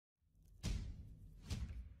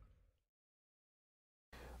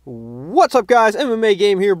What's up, guys? MMA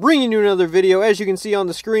Game here, bringing you another video. As you can see on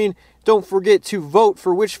the screen, don't forget to vote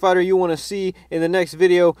for which fighter you want to see in the next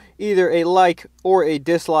video. Either a like or a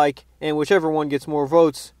dislike, and whichever one gets more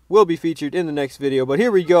votes will be featured in the next video. But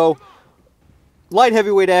here we go. Light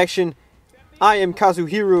heavyweight action. I am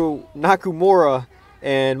Kazuhiro Nakamura,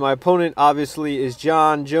 and my opponent obviously is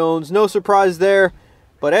Jon Jones. No surprise there.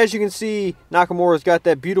 But as you can see, Nakamura's got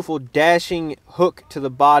that beautiful dashing hook to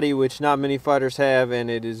the body, which not many fighters have,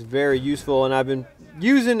 and it is very useful. And I've been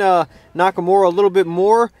using Nakamura a little bit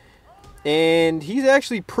more, and he's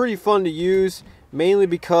actually pretty fun to use, mainly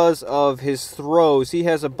because of his throws. He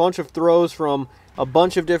has a bunch of throws from a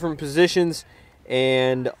bunch of different positions,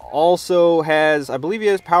 and also has, I believe he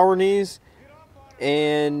has power knees,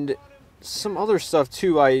 and some other stuff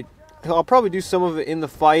too. I'll probably do some of it in the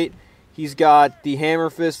fight. He's got the hammer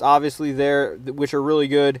fist, obviously, there, which are really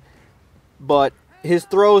good. But his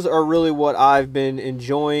throws are really what I've been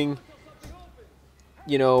enjoying.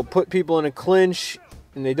 You know, put people in a clinch,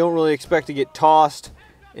 and they don't really expect to get tossed.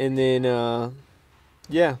 And then,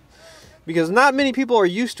 yeah. Because not many people are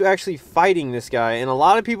used to actually fighting this guy. And a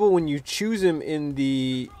lot of people, when you choose him in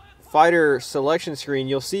the fighter selection screen,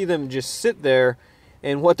 you'll see them just sit there.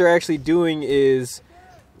 And what they're actually doing is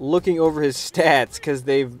looking over his stats, because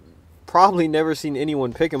they've probably never seen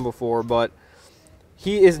anyone pick him before. But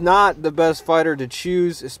he is not the best fighter to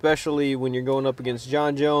choose, especially when you're going up against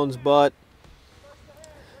Jon Jones. But,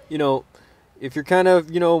 you know, if you're kind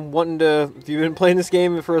of, you know, wanting to, if you've been playing this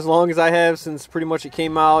game for as long as I have, since pretty much it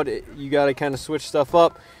came out, you got to kind of switch stuff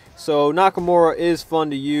up. So Nakamura is fun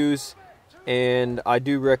to use, and I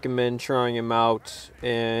do recommend trying him out.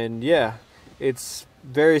 And yeah, it's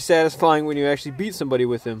very satisfying when you actually beat somebody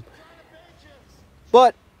with him.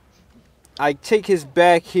 But I take his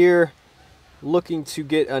back here, looking to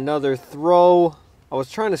get another throw. I was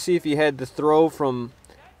trying to see if he had the throw from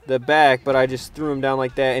the back, but I just threw him down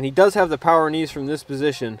like that. And he does have the power knees from this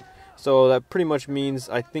position, so that pretty much means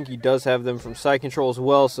I think he does have them from side control as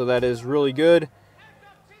well, so that is really good.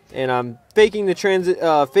 And I'm faking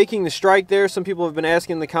the strike there. Some people have been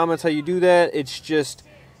asking in the comments how you do that. It's just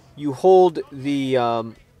you hold the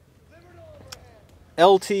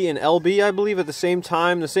LT and LB, I believe, at the same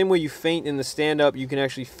time. The same way you feint in the stand-up, you can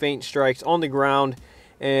actually feint strikes on the ground.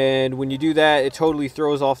 And when you do that, it totally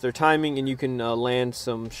throws off their timing, and you can land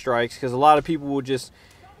some strikes. Because a lot of people will just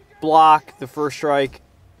block the first strike,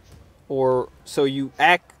 or so you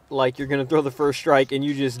act like you're going to throw the first strike, and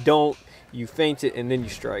you just don't. You feint it, and then you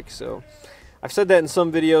strike. So I've said that in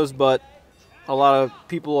some videos, but a lot of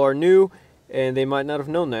people are new, and they might not have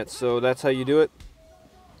known that. So that's how you do it.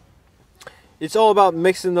 It's all about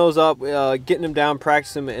mixing those up, getting them down,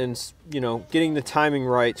 practicing them, and, you know, getting the timing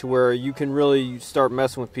right to where you can really start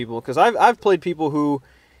messing with people. Because I've played people who,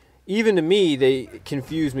 even to me, they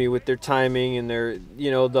confuse me with their timing and their,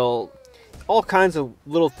 you know, all kinds of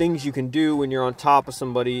little things you can do when you're on top of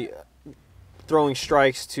somebody, throwing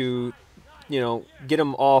strikes to, you know, get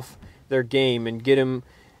them off their game and get them,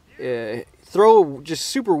 throw just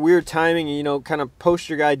super weird timing and, you know, kind of post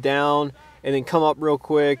your guy down and then come up real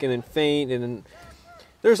quick and then feint, and then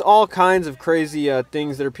there's all kinds of crazy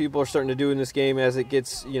things that people are starting to do in this game as it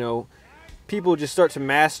gets, you know, people just start to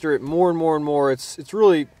master it more and more and more. It's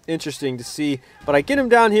really interesting to see. But I get him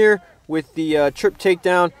down here with the trip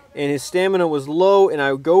takedown, and his stamina was low, and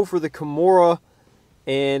I go for the Kimura,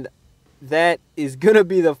 and that is gonna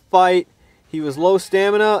be the fight. He was low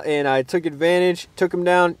stamina, and I took advantage, took him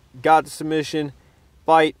down, got the submission.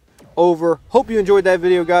 Fight over. Hope you enjoyed that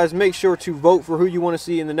video, guys. Make sure to vote for who you want to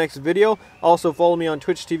see in the next video. Also follow me on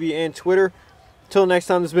Twitch TV and Twitter. Till next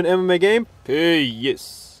time, this has been MMA Game.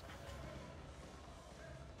 Peace.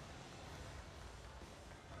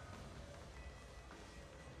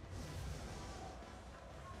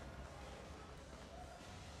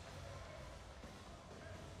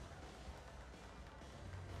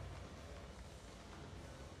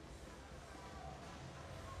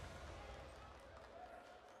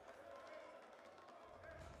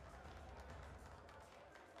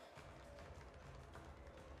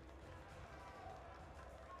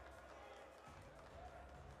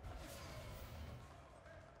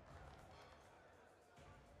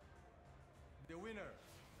 The winner